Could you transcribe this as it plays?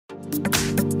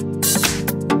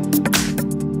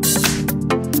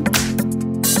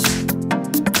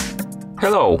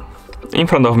Hello! In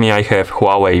front of me I have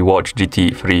HUAWEI Watch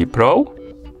GT 3 Pro,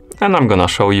 and I'm gonna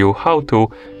show you how to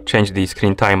change the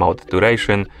screen timeout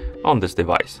duration on this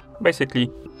device.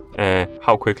 Basically,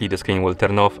 how quickly the screen will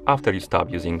turn off after you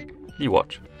stop using the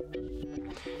watch.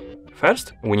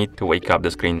 First, we need to wake up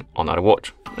the screen on our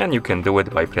watch, and you can do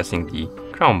it by pressing the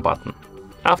crown button.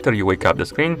 After you wake up the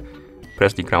screen,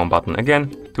 press the crown button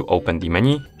again to open the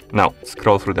menu. Now,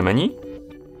 scroll through the menu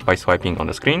by swiping on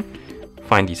the screen,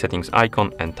 find the settings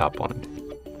icon and tap on it.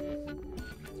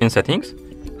 In settings,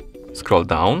 scroll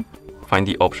down, find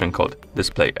the option called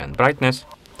display and brightness,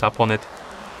 tap on it,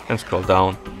 and scroll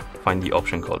down, find the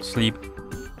option called sleep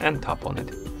and tap on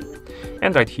it.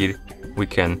 And right here we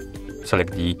can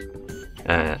select the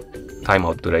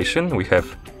timeout duration. We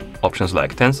have options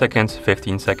like 10 seconds,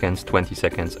 15 seconds, 20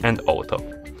 seconds and auto.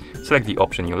 Select the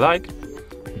option you like,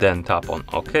 then tap on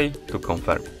OK to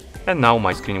confirm. And now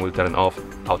my screen will turn off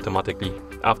automatically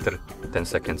after 10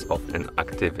 seconds of an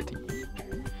activity.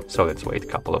 So let's wait a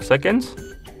couple of seconds.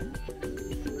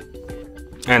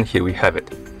 And here we have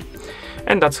it.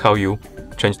 And that's how you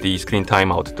change the screen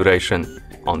timeout duration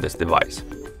on this device.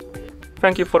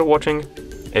 Thank you for watching.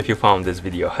 If you found this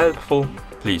video helpful,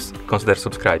 please consider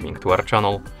subscribing to our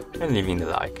channel and leaving a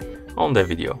like on the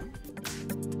video.